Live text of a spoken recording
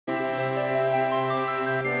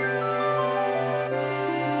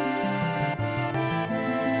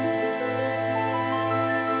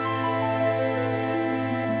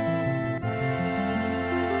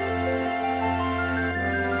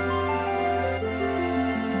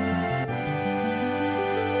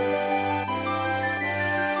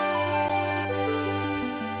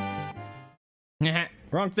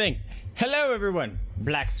Wrong thing. Hello, everyone.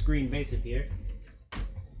 Black screen Vaesive here.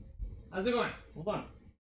 How's it going? Hold on.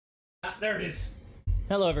 Ah, there it is.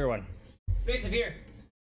 Hello, everyone. Vaesive here.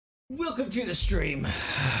 Welcome to the stream.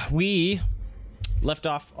 We left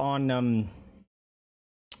off on,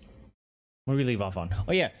 what did we leave off on?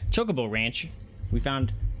 Oh, yeah. Chocobo Ranch. We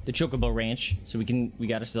found the Chocobo Ranch, so we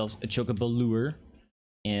got ourselves a Chocobo lure.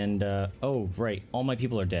 And, oh, right. All my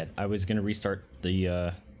people are dead. I was gonna restart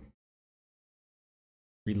the,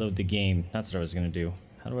 reload the game. That's what I was gonna do.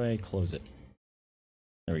 How do I close it?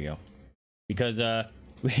 There we go. Because,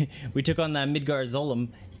 we took on that Midgar Zolom,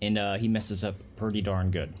 and, he messed us up pretty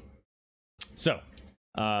darn good. So,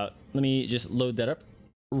 let me just load that up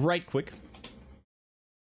right quick.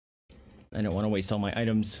 I don't want to waste all my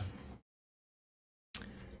items.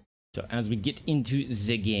 So, as we get into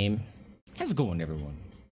the game, how's it going, everyone?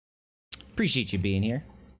 Appreciate you being here.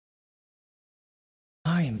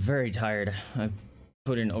 I am very tired. I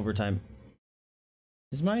put in overtime.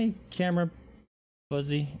 Is my camera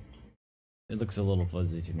fuzzy? It looks a little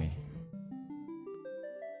fuzzy to me.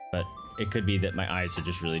 But it could be that my eyes are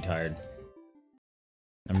just really tired.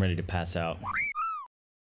 I'm ready to pass out.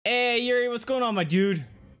 Hey, Yuri, what's going on, my dude?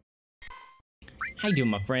 How you doing,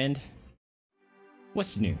 my friend?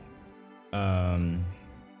 What's new? Oh,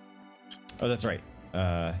 that's right.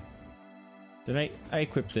 Did I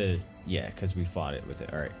equip the... Yeah, because we fought it with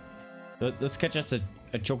it. Alright. Let's catch us a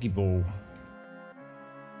Chocobo.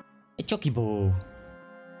 A Chocobo.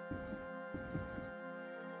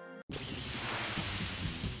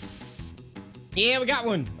 Yeah, we got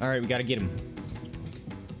one! Alright, we gotta get him.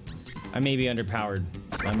 I may be underpowered,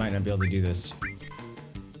 so I might not be able to do this.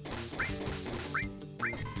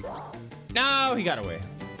 No, he got away.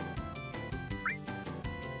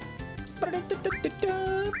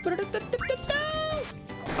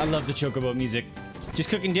 I love the Chocobo music. Just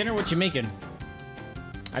cooking dinner? What you making?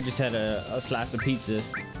 I just had a slice of pizza.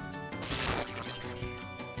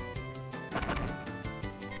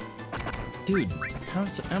 Dude, how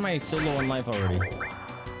am I so low on life already?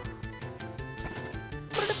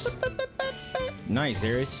 Nice,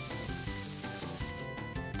 Ares.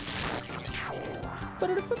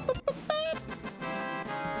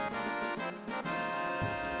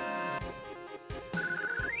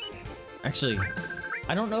 Actually,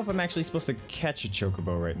 I don't know if I'm actually supposed to catch a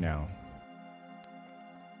Chocobo right now.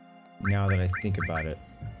 Now that I think about it.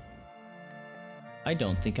 I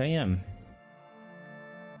don't think I am.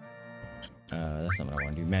 That's not what I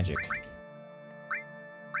want to do. Magic.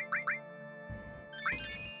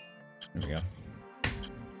 There we go.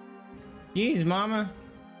 Jeez, mama.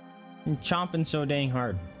 I'm chomping so dang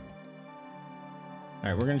hard.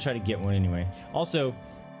 Alright, we're gonna try to get one anyway. Also,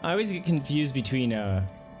 I always get confused between, at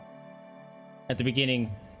the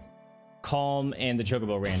beginning, Calm and the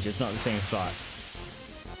Chocobo Ranch. It's not the same spot.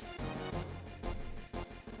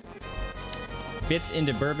 Bits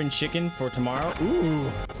into bourbon chicken for tomorrow. Ooh.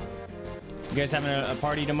 You guys having a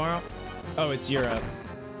party tomorrow? Oh, it's your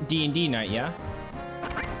D&D night, yeah?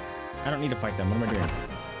 I don't need to fight them. What am I doing?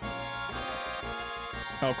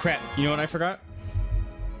 Oh, crap. You know what I forgot?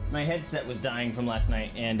 My headset was dying from last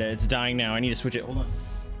night, and it's dying now. I need to switch it. Hold on.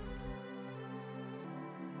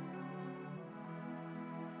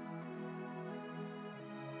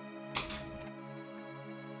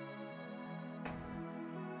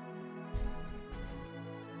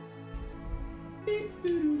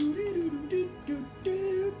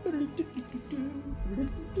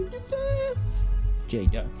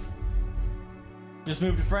 J-Duck. Just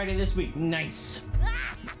moved to Friday this week. Nice.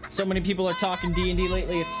 So many people are talking D&D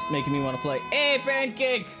lately, it's making me want to play. Hey,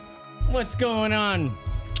 Pancake! What's going on?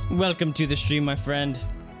 Welcome to the stream, my friend.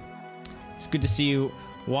 It's good to see you.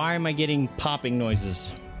 Why am I getting popping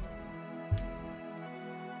noises?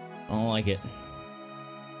 I don't like it.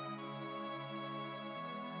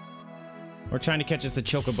 We're trying to catch us a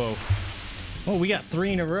Chocobo. Oh, we got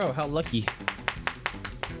 3 in a row. How lucky.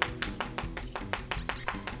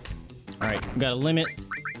 Alright, we gotta limit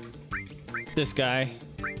this guy.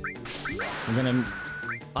 We're gonna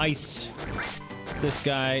ice this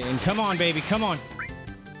guy. And come on, baby, come on.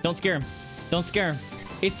 Don't scare him. Don't scare him.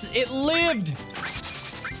 It lived!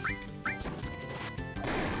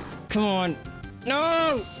 Come on.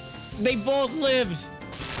 No! They both lived!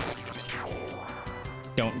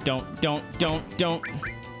 Don't.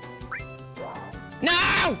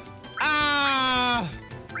 No! Ah!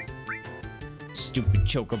 Stupid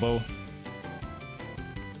Chocobo.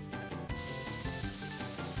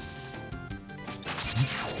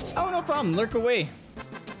 Oh, no problem. Lurk away.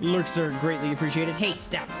 Lurks are greatly appreciated. Hey,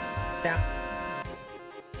 stop. Stop.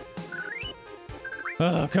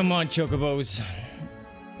 Oh, come on, Chocobos.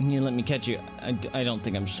 You let me catch you. I don't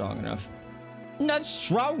think I'm strong enough. Not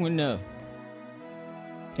strong enough.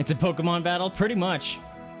 It's a Pokemon battle, pretty much.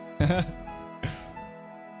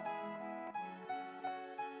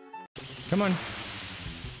 Come on.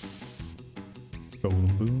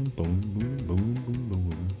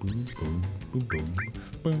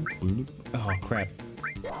 Oh, crap.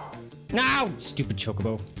 No! Stupid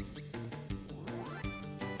Chocobo.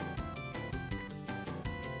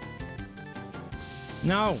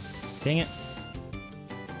 No! Dang it.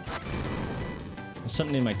 There's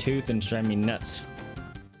something in my tooth and it's driving me nuts.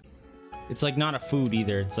 It's like not a food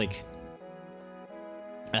either, it's like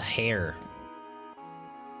a hair.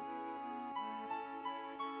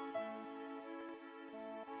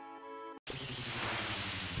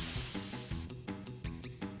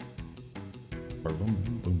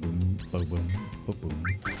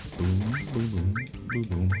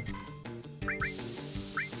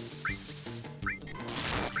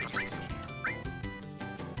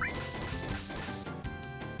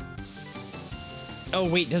 Oh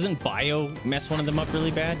wait, doesn't Bio mess one of them up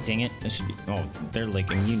really bad? Dang it, that should be. Oh, they're like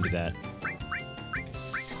immune to that.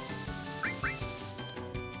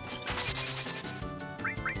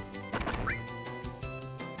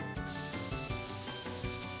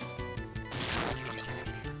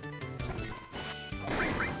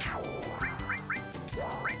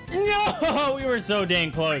 No, we were so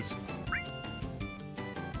dang close.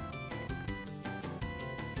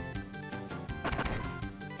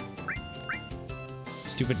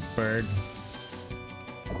 Stupid bird.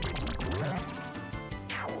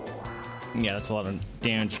 Yeah, that's a lot of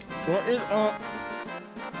damage. What is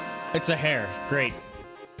it's a hair. Great.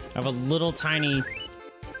 I have a little tiny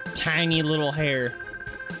little hair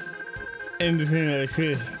in between my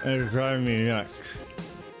teeth and it's driving me nuts.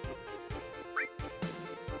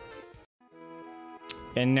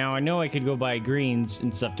 And now I know I could go buy greens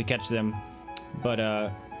and stuff to catch them, but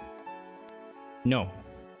no.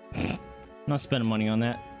 I'm not spending money on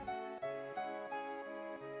that.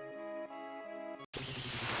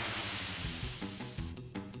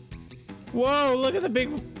 Whoa, look at the big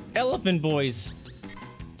elephant boys.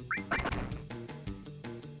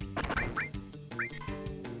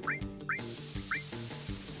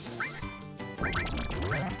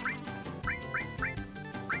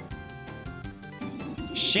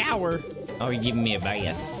 Shower? Oh, you're giving me a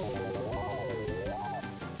bath.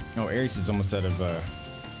 Oh, Ares is almost out of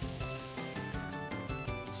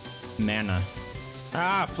mana.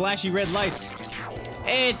 Ah, flashy red lights.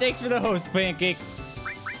 Hey, thanks for the host, Pancake.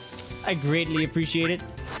 I greatly appreciate it.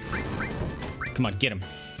 Come on, get him.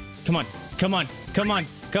 Come on, come on, come on,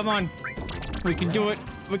 come on. We can do it.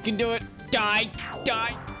 We can do it. Die,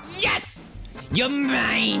 die. Yes! You're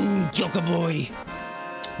mine, Chocoboy.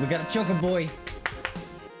 We got a Chocoboy.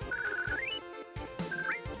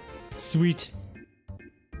 Sweet.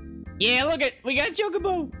 Yeah, look at, we got a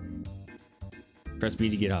Chocobo. Press B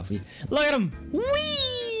to get off. Look at him!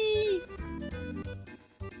 Whee!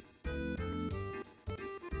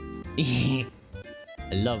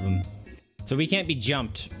 I love him. So we can't be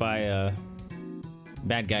jumped by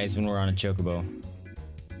bad guys when we're on a Chocobo.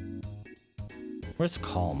 Where's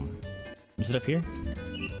Calm? Is it up here?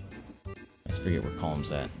 I just forget where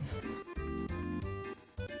Calm's at.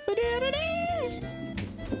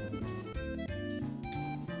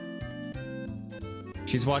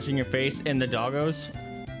 She's watching your face and the doggos.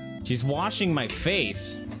 She's washing my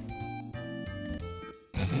face.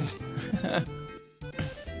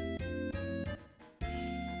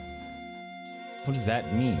 What does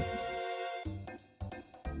that mean?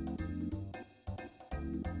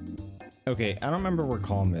 Okay, I don't remember where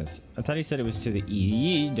Calm is. I thought he said it was to the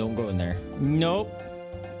E. Don't go in there. Nope.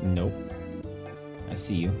 Nope. I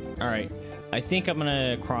see you. Alright. I think I'm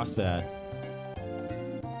gonna cross that.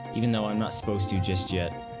 Even though I'm not supposed to just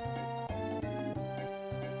yet.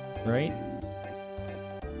 Right?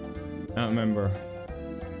 I don't remember.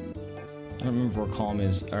 I don't remember where Calm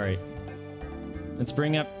is. Alright. Let's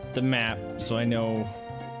bring up the map so I know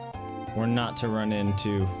where not to run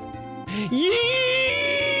into.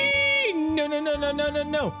 Yee! No, no, no, no, no, no,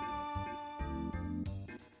 no!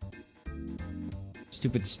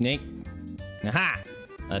 Stupid snake. Aha!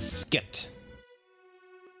 I skipped.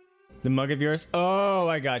 The mug of yours? Oh,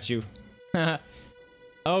 I got you.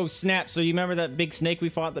 Oh, snap. So you remember that big snake we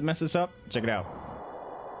fought that messed us up? Check it out.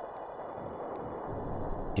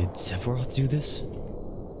 Did Sephiroth do this?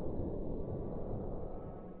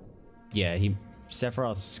 Yeah,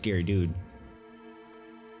 Sephiroth's a scary dude.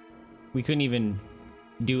 We couldn't even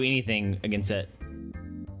do anything against that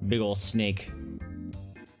big old snake.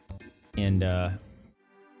 And,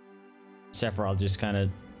 Sephiroth just kind of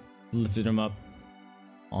lifted him up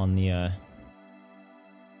on the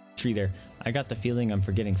tree there. I got the feeling I'm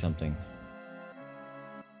forgetting something.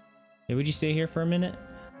 Hey, would you stay here for a minute?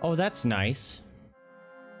 Oh, that's nice.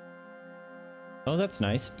 Oh, that's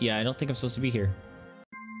nice. Yeah, I don't think I'm supposed to be here.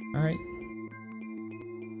 All right.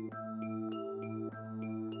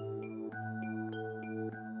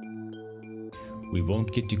 We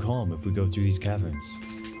won't get to calm if we go through these caverns.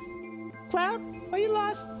 Cloud, are you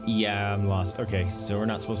lost? Yeah, I'm lost. Okay, so we're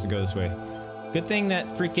not supposed to go this way. Good thing that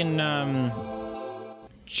freaking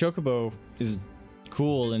Chocobo is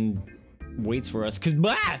cool and waits for us. Cause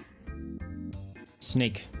blah!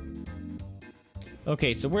 Snake.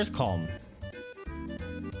 Okay, so where's calm?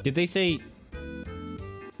 Did they say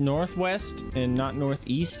northwest and not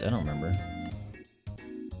northeast? I don't remember.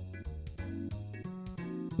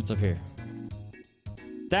 What's up here?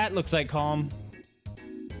 That looks like calm.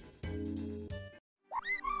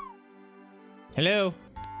 Hello.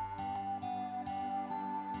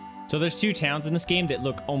 So there's two towns in this game that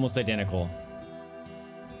look almost identical.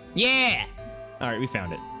 Yeah! Alright, we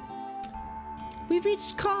found it. We've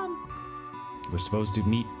reached calm. We're supposed to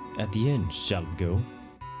meet at the inn, shall we go?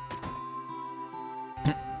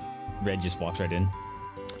 Red just walks right in.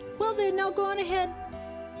 Well then, now go on ahead.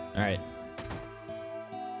 Alright.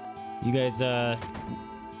 You guys,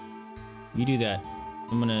 you do that.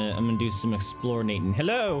 I'm gonna do some explorating.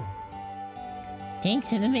 Hello! Thanks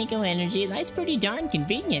to the Mako energy, life's pretty darn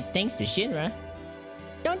convenient thanks to Shinra.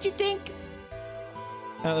 Don't you think?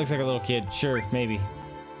 That looks like a little kid. Sure, maybe.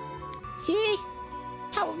 See?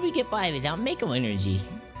 How would we get by without Mako energy?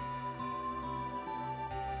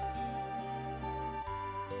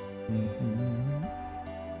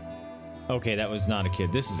 Okay, that was not a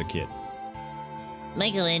kid. This is a kid.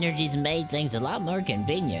 Mako energy's made things a lot more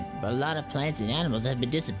convenient, but a lot of plants and animals have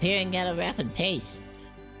been disappearing at a rapid pace.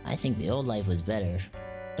 I think the old life was better.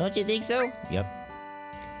 Don't you think so? Yep.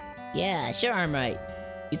 Yeah, sure I'm right.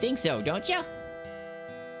 You think so, don't you?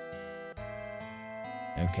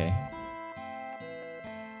 Okay.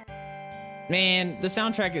 Man, the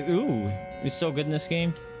soundtrack is so good in this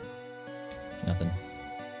game. Nothing.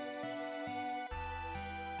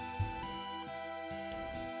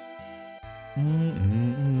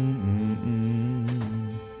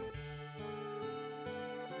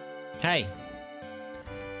 Hey.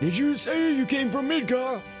 Did you say you came from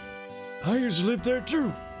Midgar? I used to live there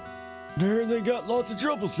too. There they got lots of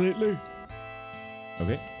troubles lately.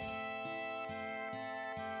 Okay.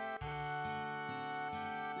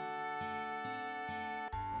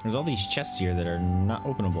 There's all these chests here that are not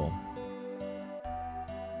openable.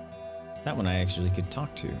 That one I actually could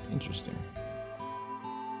talk to. Interesting.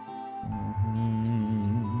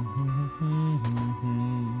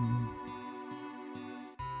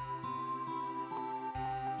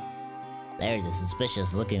 There's a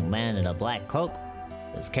suspicious looking man in a black cloak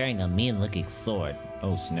that's carrying a mean looking sword.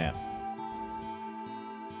 Oh snap.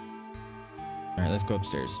 Alright, let's go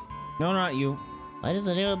upstairs. No, not you. Why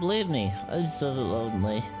doesn't anyone believe me? I'm so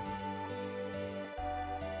lonely.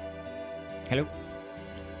 Hello?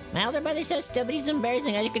 My older brother's so stupid, he's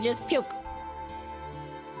embarrassing, I could just puke.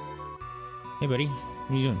 Hey buddy,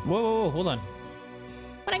 what are you doing? Whoa, whoa, whoa, hold on.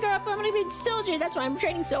 When I grow up, I'm gonna be a soldier, that's why I'm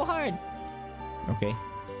training so hard. Okay.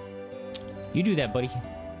 You do that, buddy.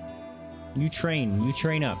 You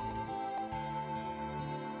train up.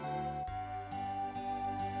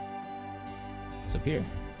 What's up here?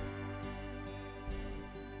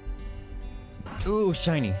 Ooh,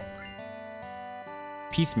 shiny.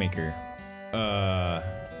 Peacemaker.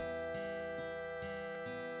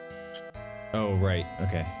 Oh, right.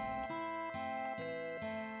 Okay.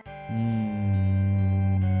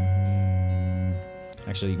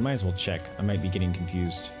 Actually, might as well check. I might be getting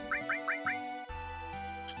confused.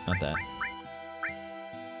 Not that.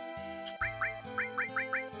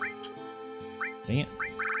 Dang it.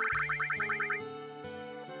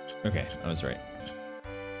 Okay, I was right.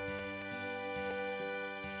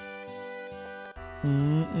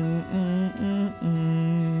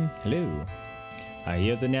 Hello. I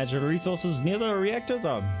hear the natural resources near the reactors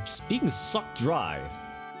are being sucked dry.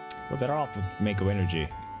 We're better off with Mako energy.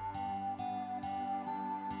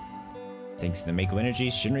 Thanks to the Mako energy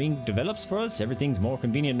Shinra develops for us, everything's more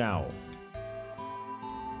convenient now.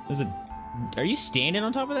 Are you standing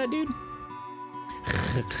on top of that, dude?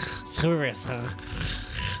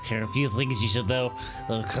 Here are a few things you should know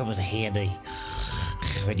that'll come in handy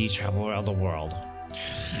when you travel around the world.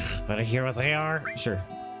 Want to hear what they are? Sure.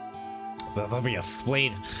 Let me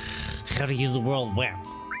explain how to use the world map.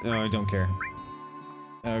 Oh, I don't care.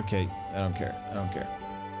 Okay, I don't care. I don't care.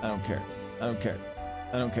 I don't care. I don't care.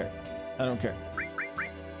 I don't care. I don't care.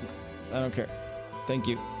 I don't care. Thank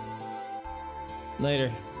you.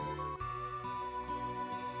 Later.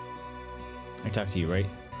 I talked to you, right?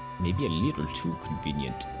 Maybe a little too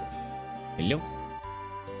convenient. Hello?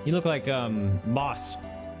 You look like, Boss.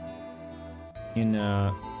 In,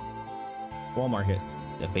 Wall Market.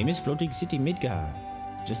 The famous floating city Midgar.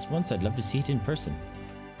 Just once I'd love to see it in person.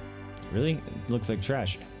 Really? It looks like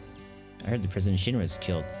trash. I heard the President Shinra was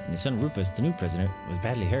killed, and his son Rufus, the new president, was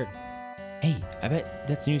badly hurt. Hey, I bet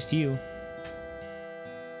that's news to you.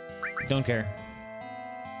 Don't care.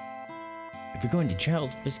 If you're going to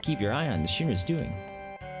travel, just keep your eye on the Shinra's doing.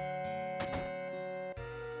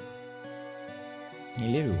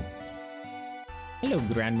 Hello. Hello,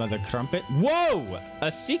 Grandmother Crumpet. Whoa!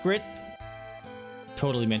 A secret?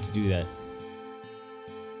 Totally meant to do that.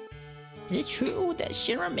 Is it true that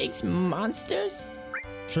Shinra makes monsters?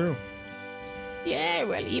 True. Yeah,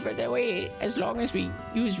 well, either way, as long as we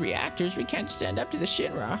use reactors, we can't stand up to the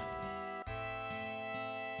Shinra.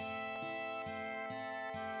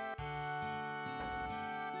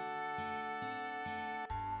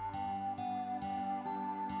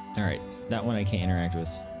 Alright, that one I can't interact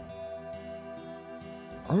with.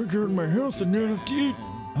 I got my health and enough to eat.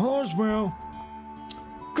 All's well.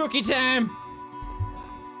 Cookie time!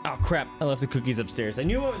 Oh crap, I left the cookies upstairs. I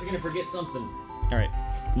knew I was gonna forget something. Alright,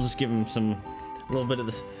 we'll just give him a little bit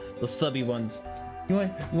of the subby ones. You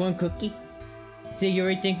want cookie? Say your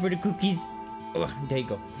right thing for the cookies. Oh, there you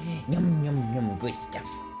go. Yum, yum, yum, good stuff.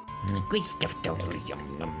 Good stuff, though.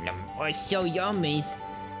 Yum, yum, yum. Oh, so yummy.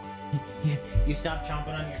 You stop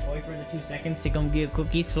chomping on your toy for the 2 seconds to come get a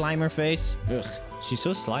cookie, slimer face. Ugh, she's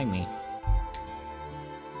so slimy.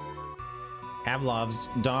 Pavlov's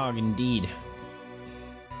dog, indeed.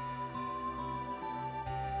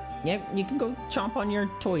 Yep, you can go chomp on your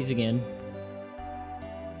toys again.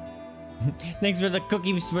 Thanks for the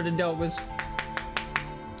cookies for the dogs.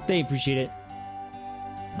 They appreciate it.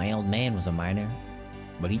 My old man was a miner,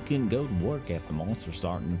 but he couldn't go to work after monsters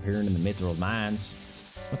started appearing in the mithril mines.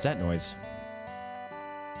 What's that noise?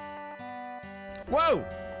 Whoa!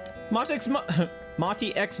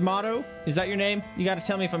 Monty X Motto? Is that your name? You gotta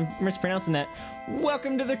tell me if I'm mispronouncing that.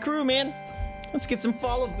 Welcome to the crew, man! Let's get some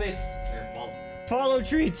follow bits. Follow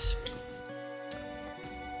treats!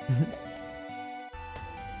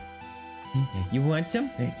 You want some?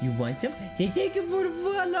 You want some? Say thank you for the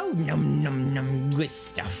follow. Num, num, num. Good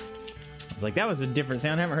stuff. I was like, that was a different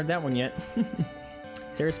sound. I haven't heard that one yet.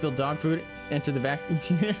 Sarah spilled dog food. Enter the vacuum.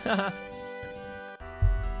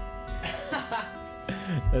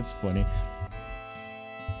 That's funny.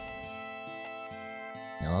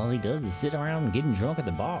 And all he does is sit around getting drunk at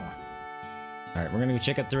the bar. Alright, we're gonna go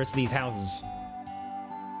check out the rest of these houses.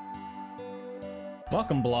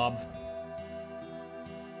 Welcome, Blob.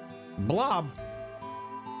 Blob!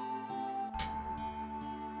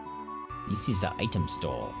 This is the item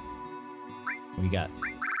store. We got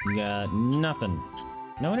nothing.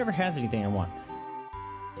 No one ever has anything I want.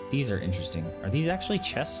 These are interesting. Are these actually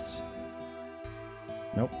chests?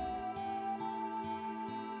 Nope.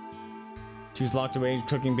 She was locked away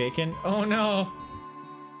cooking bacon. Oh no!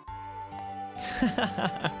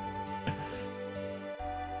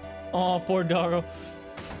 Oh, poor doggo.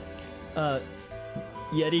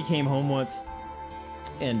 Yeti came home once,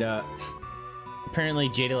 and apparently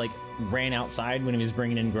Jada like ran outside when he was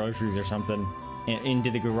bringing in groceries or something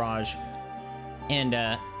into the garage,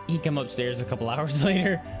 and he come upstairs a couple hours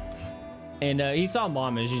later, and he saw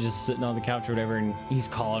Mom and she's just sitting on the couch or whatever, and he's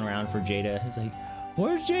calling around for Jada. He's like,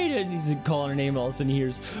 "Where's Jada?" And he's calling her name, and all of a sudden he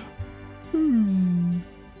hears,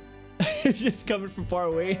 it's just coming from far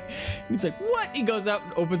away. He's like, "What?" He goes out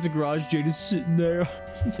and opens the garage. Jada's sitting there.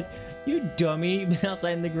 He's like, "You dummy, you've been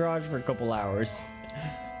outside in the garage for a couple hours."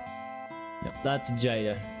 Yep, that's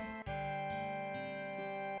Jada.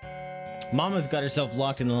 Mama's got herself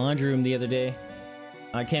locked in the laundry room the other day.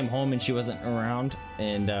 I came home and she wasn't around,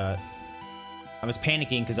 and I was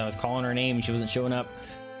panicking because I was calling her name and she wasn't showing up.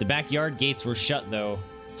 The backyard gates were shut though,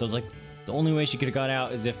 so I was like, the only way she could have got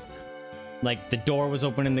out is if like the door was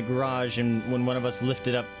open in the garage, and when one of us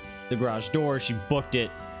lifted up the garage door, she booked it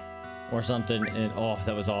or something, and oh,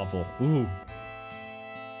 that was awful. Ooh.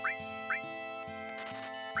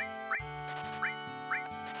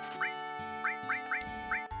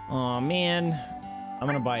 Aw, man. I'm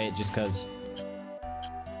gonna buy it just cause.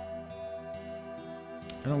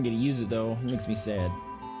 I don't get to use it though. It makes me sad.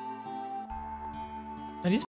 I just